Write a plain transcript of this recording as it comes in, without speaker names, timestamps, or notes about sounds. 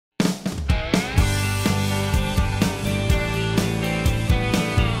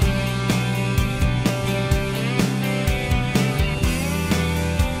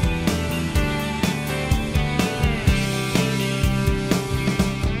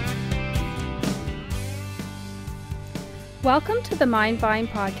Welcome to the Mind Vine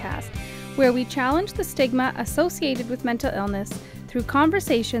podcast, where we challenge the stigma associated with mental illness through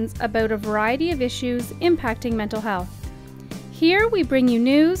conversations about a variety of issues impacting mental health. Here we bring you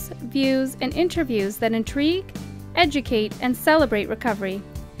news, views, and interviews that intrigue, educate, and celebrate recovery.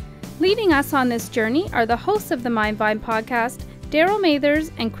 Leading us on this journey are the hosts of the Mind Vine podcast, Daryl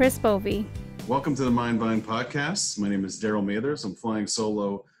Mathers and Chris Bovey. Welcome to the Mind Vine podcast. My name is Daryl Mathers. I'm flying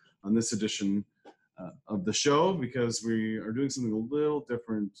solo on this edition of the show because we are doing something a little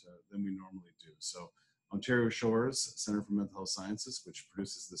different than we normally do. So Ontario Shores Center for Mental Health Sciences, which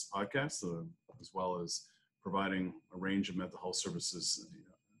produces this podcast, as well as providing a range of mental health services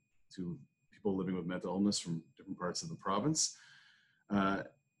to people living with mental illness from different parts of the province,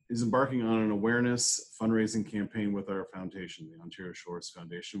 is embarking on an awareness fundraising campaign with our foundation, the Ontario Shores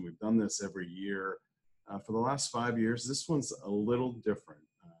Foundation. We've done this every year for the last 5 years. This one's a little different.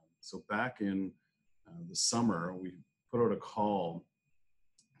 So back in the summer, we put out a call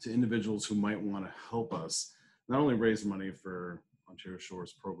to individuals who might want to help us not only raise money for Ontario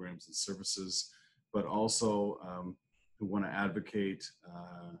Shores programs and services, but also who want to advocate,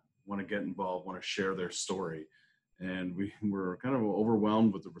 want to get involved, want to share their story. And we were kind of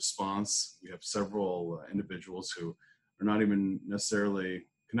overwhelmed with the response. We have several individuals who are not even necessarily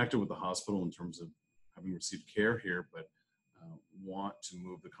connected with the hospital in terms of having received care here, but want to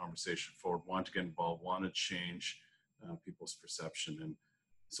move the conversation forward, want to get involved, want to change people's perception. And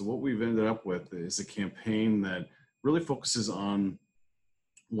so what we've ended up with is a campaign that really focuses on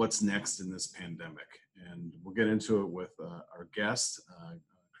what's next in this pandemic. And we'll get into it with our guest,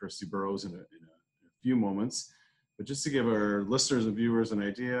 Kirstie Burrows, in a few moments. But just to give our listeners and viewers an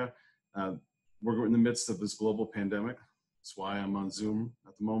idea, we're in the midst of this global pandemic. That's why I'm on Zoom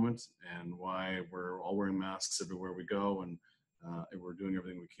at the moment and why we're all wearing masks everywhere we go. And we're doing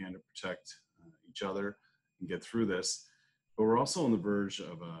everything we can to protect each other and get through this. But we're also on the verge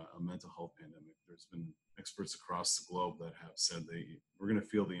of a mental health pandemic. There's been experts across the globe that have said we're going to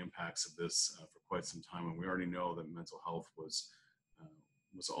feel the impacts of this for quite some time. And we already know that mental health was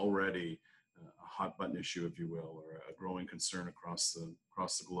already a hot button issue, if you will, or a growing concern across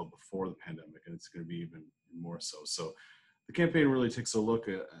the globe before the pandemic, and it's going to be even more so. So the campaign really takes a look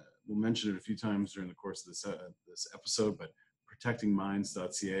at, we'll mention it a few times during the course of this episode, but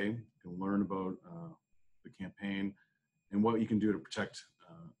protectingminds.ca. You can learn about the campaign and what you can do to protect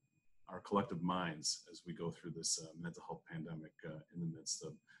our collective minds as we go through this mental health pandemic in the midst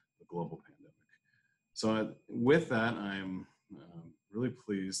of the global pandemic. So with that, I'm really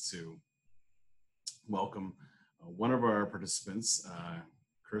pleased to welcome one of our participants,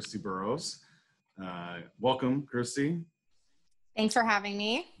 Kirstie Burrows. Welcome, Kirstie. Thanks for having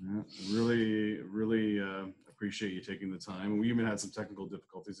me. Really appreciate you taking the time. We even had some technical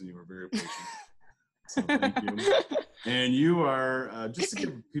difficulties and you were very patient. So thank you. And you are, just to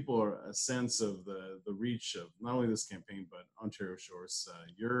give people a sense of the reach of not only this campaign, but Ontario Shores,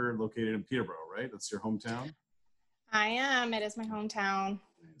 you're located in Peterborough, right? That's your hometown? I am. It is my hometown.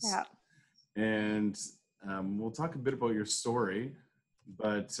 Nice. Yeah. And we'll talk a bit about your story,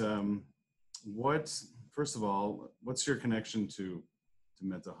 but first of all, what's your connection to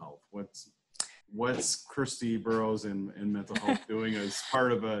mental health? What's Kirstie Burrows and mental health doing as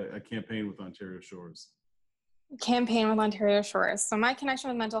part of a campaign with Ontario Shores? Campaign with Ontario Shores. So my connection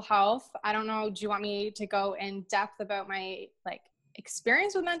with mental health, I don't know, do you want me to go in depth about my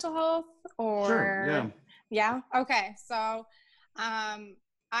experience with mental health or? Sure, yeah. Yeah. Okay. So,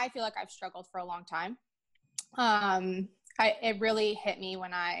 I feel like I've struggled for a long time. It really hit me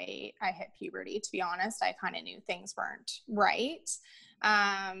when I hit puberty, to be honest. I kind of knew things weren't right.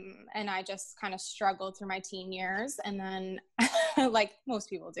 And I just kind of struggled through my teen years, and then like most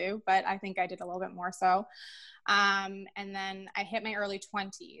people do, but I think I did a little bit more so. And then I hit my early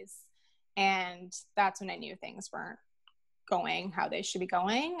 20s, and that's when I knew things weren't going how they should be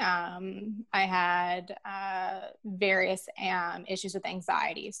going. I had various issues with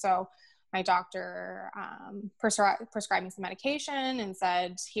anxiety. So my doctor prescribed me some medication and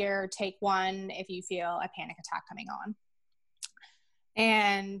said, here, take one if you feel a panic attack coming on.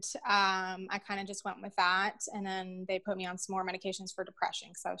 And I kind of just went with that. And then they put me on some more medications for depression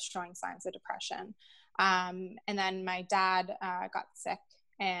because I was showing signs of depression. And then my dad got sick,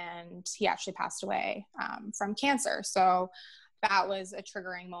 and he actually passed away from cancer. So that was a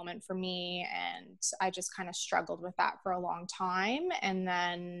triggering moment for me, and I just kind of struggled with that for a long time. And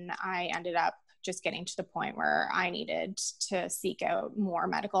then I ended up just getting to the point where I needed to seek out more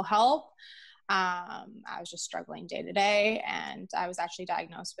medical help. I was just struggling day to day, and I was actually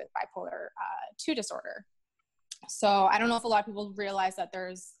diagnosed with bipolar 2 disorder. So I don't know if a lot of people realize that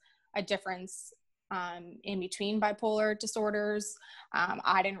there's a difference in between bipolar disorders.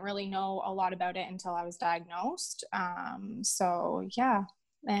 I didn't really know a lot about it until I was diagnosed. So yeah,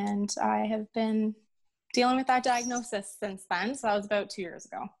 and I have been dealing with that diagnosis since then. So that was about 2 years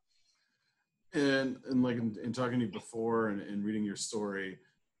ago. And like in talking to you before and reading your story,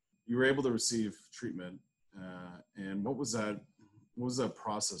 you were able to receive treatment. And what was that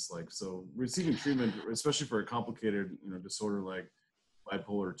process like? So receiving treatment, especially for a complicated, disorder like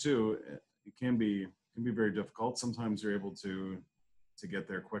bipolar 2, it can be very difficult. Sometimes you're able to get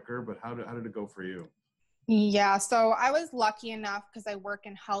there quicker, but how did it go for you? Yeah, so I was lucky enough because I work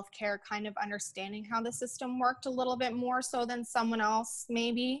in healthcare, kind of understanding how the system worked a little bit more so than someone else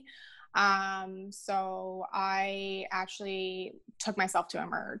maybe. So I actually took myself to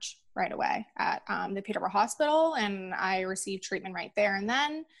Emerge right away at the Peterborough Hospital, and I received treatment right there and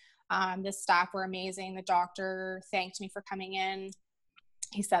then. The staff were amazing. The doctor thanked me for coming in.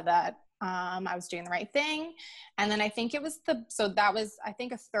 He said that I was doing the right thing. And then I think it was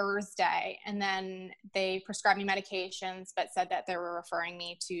a Thursday. And then they prescribed me medications, but said that they were referring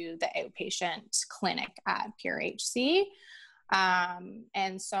me to the outpatient clinic at PRHC.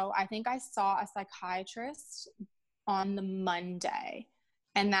 And so I think I saw a psychiatrist on the Monday.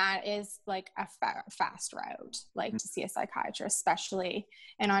 And that is like a fast route, like to see a psychiatrist, especially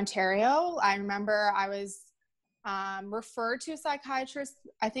in Ontario. I remember I was referred to a psychiatrist,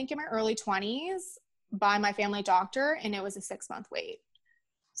 I think in my early 20s by my family doctor, and it was a 6-month wait.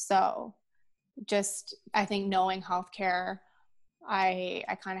 So just, I think knowing healthcare, I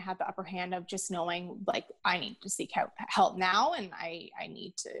kind of had the upper hand of just knowing like I need to seek help now, and I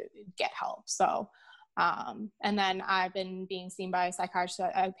need to get help. So, and then I've been being seen by a psychiatrist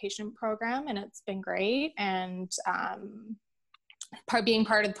at a outpatient program, and it's been great. And, being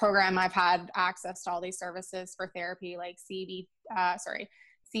part of the program, I've had access to all these services for therapy, like CBT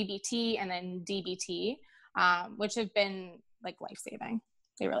and then DBT, which have been like life-saving.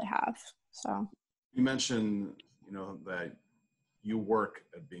 They really have. So you mentioned, that you work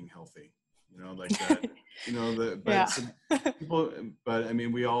at being healthy, like that, but yeah. people, but I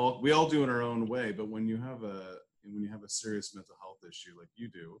mean, we all do in our own way. But when you have a serious mental health issue like you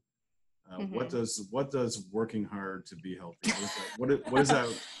do, what does working hard to be healthy? What does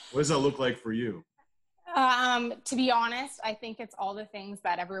that look like for you? To be honest, I think it's all the things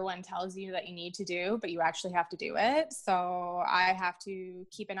that everyone tells you that you need to do, but you actually have to do it. So I have to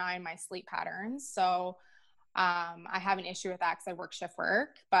keep an eye on my sleep patterns. So I have an issue with that because I work shift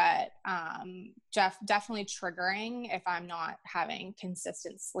work, but definitely triggering if I'm not having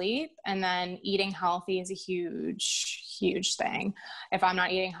consistent sleep. And then eating healthy is a huge, huge thing. If I'm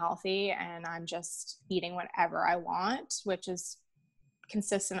not eating healthy and I'm just eating whatever I want, which is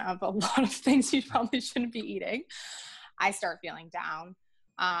consistent of a lot of things you probably shouldn't be eating, I start feeling down.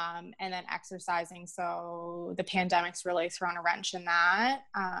 And then exercising. So the pandemic's really thrown a wrench in that.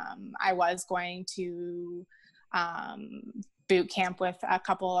 I was going to boot camp with a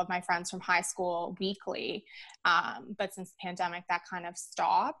couple of my friends from high school weekly. But since the pandemic, that kind of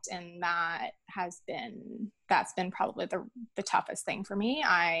stopped, and that's been probably the toughest thing for me.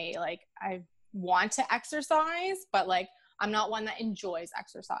 I want to exercise, but I'm not one that enjoys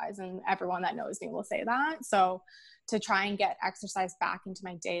exercise, and everyone that knows me will say that. So to try and get exercise back into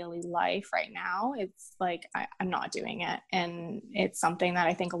my daily life right now, it's like I'm not doing it. And it's something that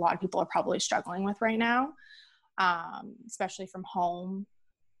I think a lot of people are probably struggling with right now, especially from home.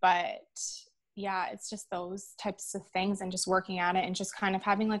 But yeah, it's just those types of things, and just working at it, and just kind of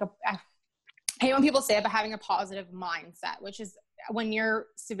having I hate when people say it, but having a positive mindset, which is when you're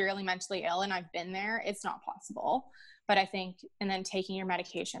severely mentally ill, and I've been there, it's not possible. But I think, and then taking your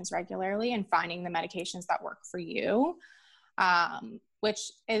medications regularly and finding the medications that work for you, which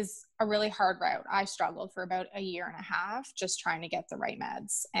is a really hard route. I struggled for about 1.5 years just trying to get the right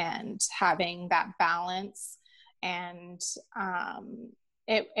meds and having that balance. And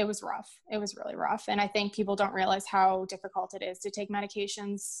it was rough. It was really rough. And I think people don't realize how difficult it is to take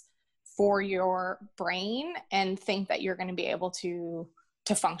medications for your brain and think that you're going to be able to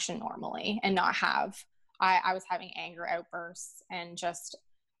function normally and not have, I was having anger outbursts, and just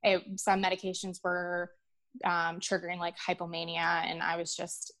some medications were triggering like hypomania. And I was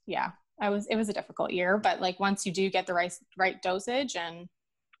just, it was a difficult year, but once you do get the right dosage, and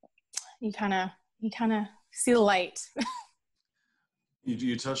you kind of see the light.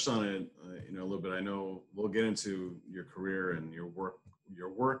 You touched on it, a little bit. I know we'll get into your career and your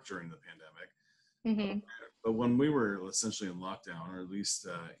work during the pandemic. Mm-hmm. But when we were essentially in lockdown, or at least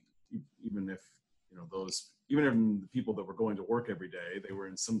even if the people that were going to work every day, they were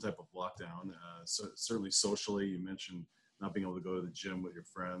in some type of lockdown. So certainly socially, you mentioned not being able to go to the gym with your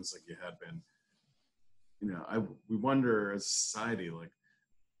friends like you had been. we wonder as a society, like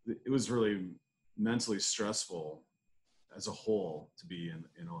it was really mentally stressful as a whole to be in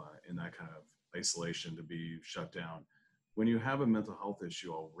that kind of isolation, to be shut down. When you have a mental health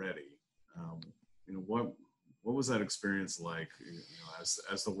issue already, what was that experience like?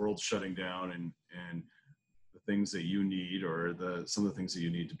 As the world's shutting down and the things that you need, or some of the things that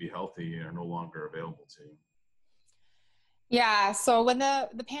you need to be healthy, are no longer available to you. Yeah. So when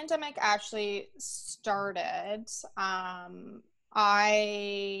the pandemic actually started,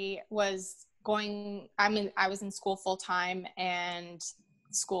 I was in school full time and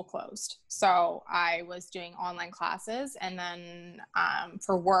school closed. So I was doing online classes, and then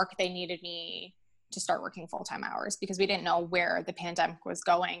for work, they needed me to start working full-time hours because we didn't know where the pandemic was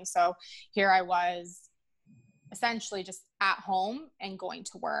going. So here I was essentially just at home and going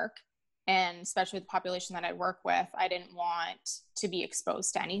to work. And especially with the population that I work with, I didn't want to be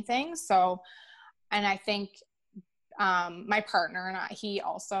exposed to anything. So, and I think my partner and he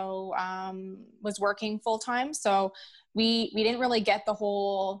also was working full time. So we didn't really get the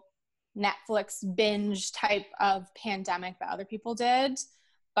whole Netflix binge type of pandemic that other people did.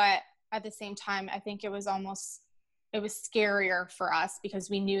 But at the same time, I think it was scarier for us because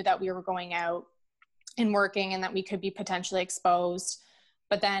we knew that we were going out and working and that we could be potentially exposed.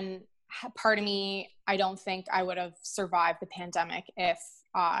 But then part of me, I don't think I would have survived the pandemic if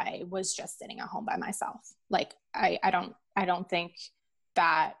I was just sitting at home by myself. Like I don't think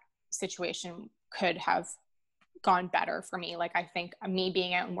that situation could have gone better for me. Like I think me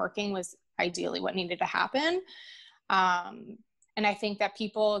being out and working was ideally what needed to happen. And I think that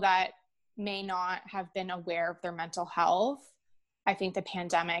people that may not have been aware of their mental health, I think the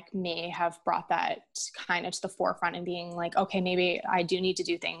pandemic may have brought that kind of to the forefront and being like, okay, maybe I do need to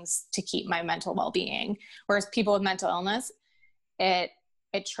do things to keep my mental well-being. Whereas people with mental illness, it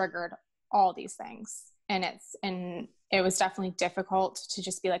triggered all these things. And it was definitely difficult to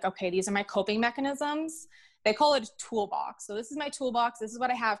just be like, okay, these are my coping mechanisms. They call it a toolbox. So this is my toolbox. This is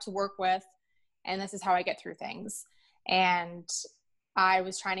what I have to work with. And this is how I get through things. And I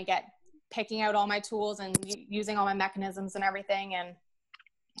was trying to picking out all my tools and using all my mechanisms and everything. And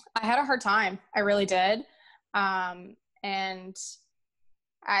I had a hard time. I really did. And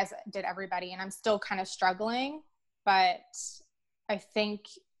as did everybody, and I'm still kind of struggling, but I think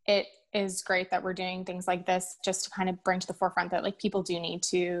it is great that we're doing things like this just to kind of bring to the forefront that like people do need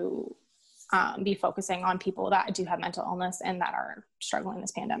to be focusing on people that do have mental illness and that are struggling in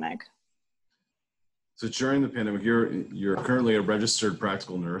this pandemic. So during the pandemic, you're currently a registered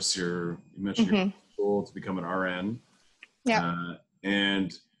practical nurse. You mentioned you're in school to become an RN. Yeah.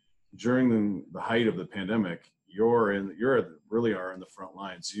 And during the height of the pandemic, you really are in the front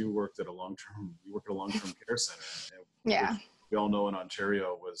lines. You work at a long-term care center. Yeah. We all know in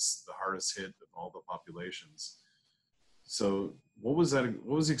Ontario was the hardest hit of all the populations. So what was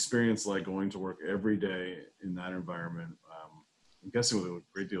the experience like going to work every day in that environment? I'm guessing with a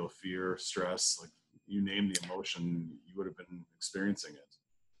great deal of fear, stress, like you name the emotion, you would have been experiencing it.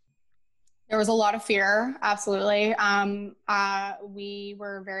 There was a lot of fear, absolutely. We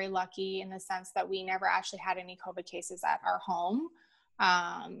were very lucky in the sense that we never actually had any COVID cases at our home,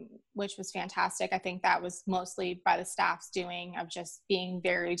 which was fantastic. I think that was mostly by the staff's doing of just being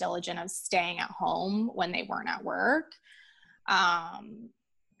very diligent of staying at home when they weren't at work.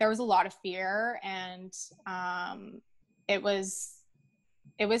 There was a lot of fear, and it was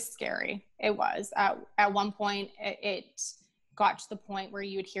scary. It was at one point it got to the point where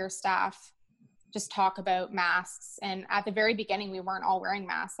you would hear staff just talk about masks. And at the very beginning, we weren't all wearing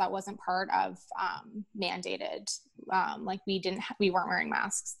masks. That wasn't part of mandated. We weren't wearing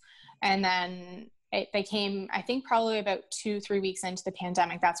masks. And then it became, I think probably about 2-3 weeks into the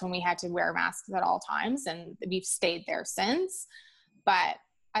pandemic, that's when we had to wear masks at all times. And we've stayed there since. But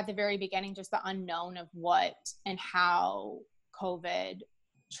at the very beginning, just the unknown of what and how COVID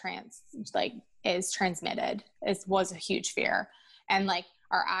is transmitted was a huge fear. And like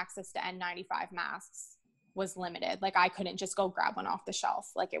our access to N95 masks was limited. Like I couldn't just go grab one off the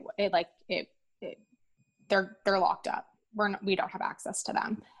shelf. They're locked up. We don't have access to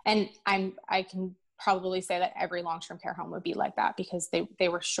them. And I can probably say that every long-term care home would be like that because they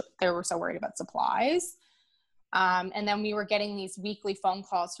were so worried about supplies. And then we were getting these weekly phone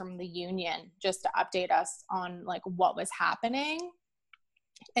calls from the union just to update us on like what was happening.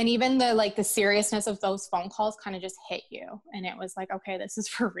 And even the seriousness of those phone calls kind of just hit you. And it was like, okay, this is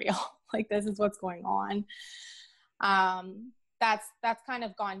for real. Like, this is what's going on. That's kind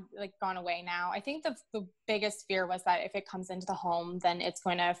of gone away now. I think the biggest fear was that if it comes into the home, then it's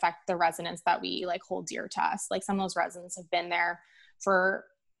going to affect the residents that we like hold dear to us. Like some of those residents have been there for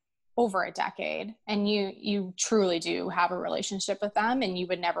over a decade, and you truly do have a relationship with them, and you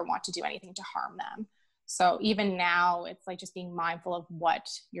would never want to do anything to harm them. So even now, it's like just being mindful of what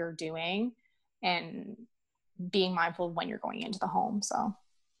you're doing and being mindful of when you're going into the home. So,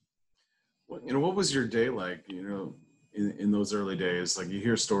 well, what was your day like, in those early days? Like, you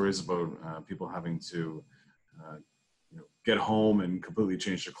hear stories about people having to, get home and completely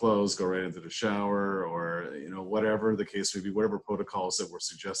change their clothes, go right into the shower, or, whatever the case may be, whatever protocols that were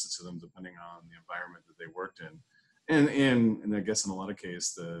suggested to them, depending on the environment that they worked in. And I guess in a lot of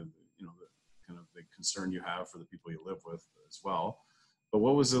cases, the kind of the concern you have for the people you live with as well. But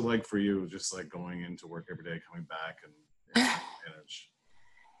what was it like for you, just like going into work every day, coming back and manage?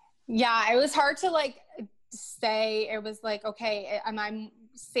 Yeah, it was hard to say. It was like, okay, am I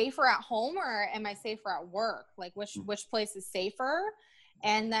safer at home or am I safer at work? Like which place is safer?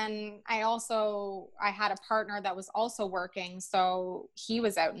 And then I had a partner that was also working, so he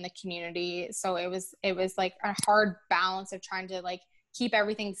was out in the community. So it was like a hard balance of trying to keep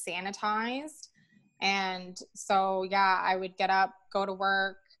everything sanitized. And so, yeah, I would get up, go to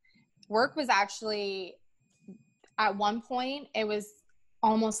work. Work was actually, at one point, it was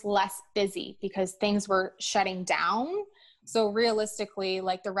almost less busy because things were shutting down. So realistically,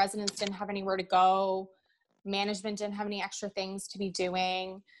 the residents didn't have anywhere to go. Management didn't have any extra things to be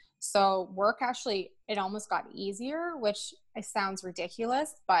doing. So work actually, it almost got easier, which sounds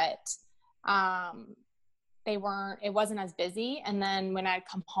ridiculous, but it wasn't as busy. And then when I'd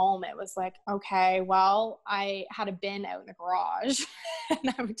come home, it was like, okay, well, I had a bin out in the garage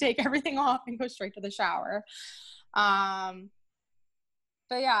and I would take everything off and go straight to the shower. But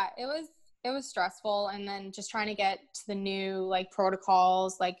yeah, it was stressful. And then just trying to get to the new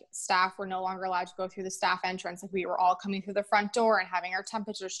protocols, staff were no longer allowed to go through the staff entrance. We were all coming through the front door and having our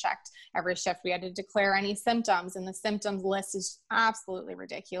temperatures checked every shift. We had to declare any symptoms, and the symptoms list is absolutely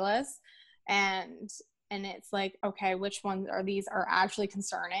ridiculous. And it's like, okay, which ones are actually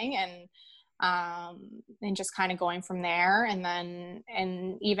concerning, and just kind of going from there.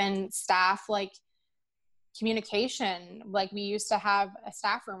 And even staff, communication, we used to have a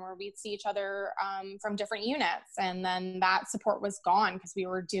staff room where we'd see each other from different units, and then that support was gone because we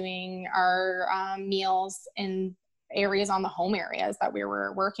were doing our meals in areas on the home areas that we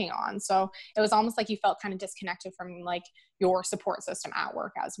were working on. So it was almost like you felt kind of disconnected from your support system at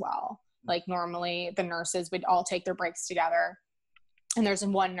work as well. Normally the nurses would all take their breaks together, and there's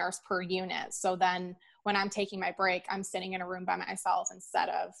one nurse per unit. So then when I'm taking my break, I'm sitting in a room by myself instead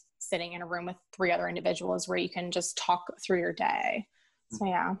of sitting in a room with 3 other individuals where you can just talk through your day. So,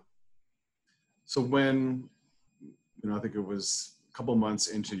 yeah. So when, I think it was a couple months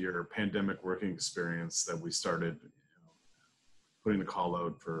into your pandemic working experience that we started putting a call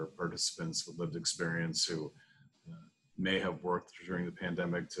out for participants with lived experience who may have worked during the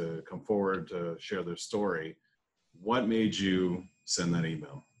pandemic to come forward to share their story. What made you send that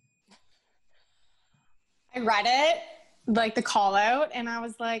email? I read it, the call out, and I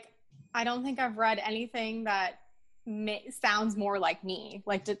was like, I don't think I've read anything that sounds more like me,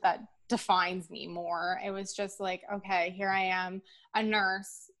 that defines me more. It was just like, okay, here I am, a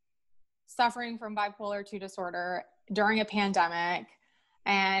nurse suffering from bipolar 2 disorder during a pandemic.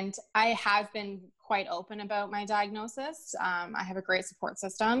 And I have been quite open about my diagnosis. I have a great support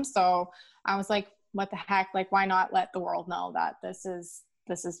system. So I was like, what the heck? Why not let the world know that this is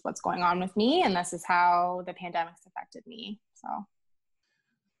what's going on with me, and this is how the pandemic's affected me.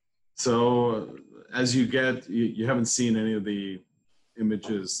 So as you haven't seen any of the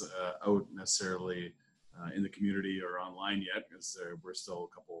images out necessarily in the community or online yet, because we're still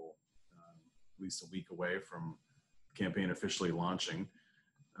a couple, at least a week away from the campaign officially launching.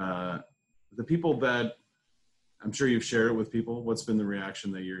 The people that, I'm sure you've shared it with people, what's been the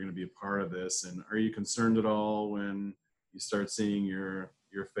reaction that you're going to be a part of this? And are you concerned at all when you start seeing your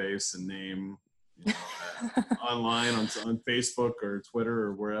face and name online on Facebook or Twitter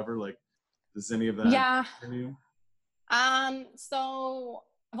or wherever? Does any of that continue? So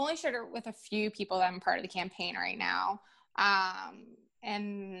I've only shared it with a few people that I'm part of the campaign right now.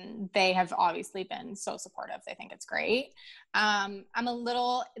 And they have obviously been so supportive. They think it's great. I'm a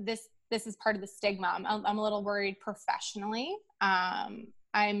little, this is part of the stigma. I'm a little worried professionally.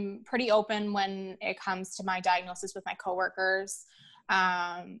 I'm pretty open when it comes to my diagnosis with my coworkers.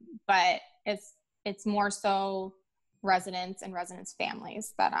 But it's more so residents and residents'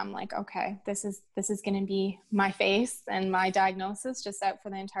 families that I'm like, okay, this is going to be my face and my diagnosis just out for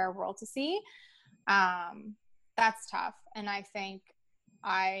the entire world to see. That's tough. And I think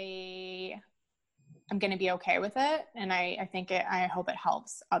I'm going to be okay with it. And I hope it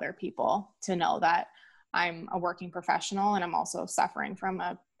helps other people to know that I'm a working professional and I'm also suffering from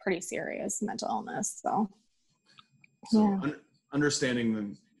a pretty serious mental illness. So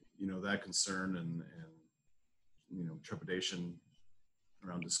understanding the, that concern and trepidation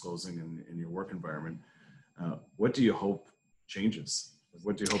around disclosing in your work environment, what do you hope changes?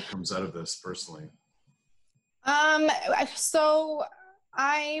 What do you hope comes out of this personally? So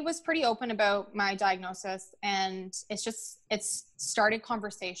I was pretty open about my diagnosis, and it's started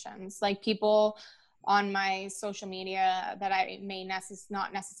conversations, like people on my social media that I may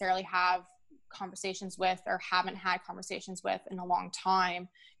not necessarily have conversations with or haven't had conversations with in a long time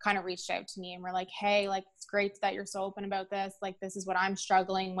kind of reached out to me and were like, hey, like, it's great that you're so open about this. Like, this is what I'm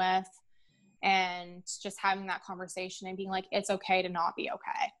struggling with. And just having that conversation and being like, it's okay to not be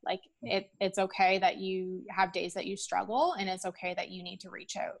okay. Like it's okay that you have days that you struggle, and it's okay that you need to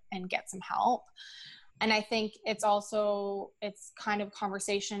reach out and get some help. And I think it's kind of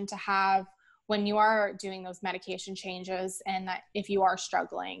conversation to have when you are doing those medication changes, and that if you are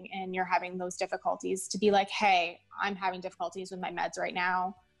struggling and you're having those difficulties, to be like, hey, I'm having difficulties with my meds right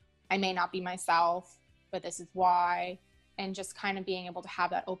now. I may not be myself, but this is why. And just kind of being able to have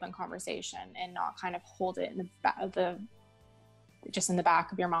that open conversation and not kind of hold it in the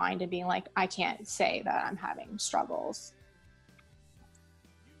back of your mind and being like, I can't say that I'm having struggles.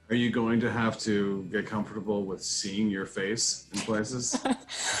 Are you going to have to get comfortable with seeing your face in places?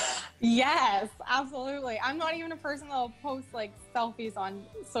 Yes, absolutely. I'm not even a person that will post like selfies on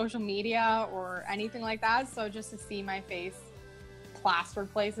social media or anything like that. So just to see my face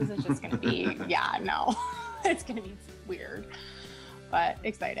plastered places is just going to be, it's going to be weird, but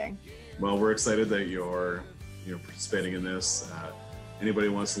exciting. Well, we're excited that you're participating in this. Anybody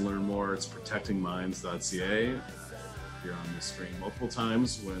wants to learn more, it's protectingminds.ca. You're on the screen multiple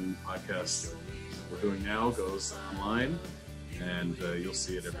times when podcasts we're doing now goes online, and you'll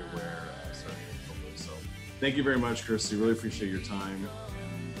see it everywhere starting in October. So thank you very much, Kirstie. Really appreciate your time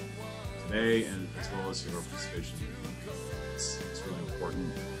today, and as well as your participation. It's really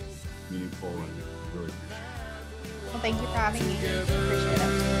important, meaningful, and really appreciate it. Well, thank you for having me. Appreciate it.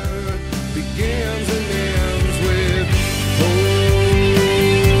 Begins and ends with hope.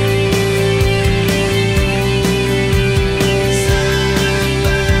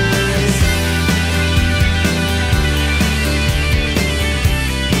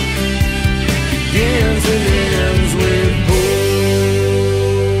 Begins and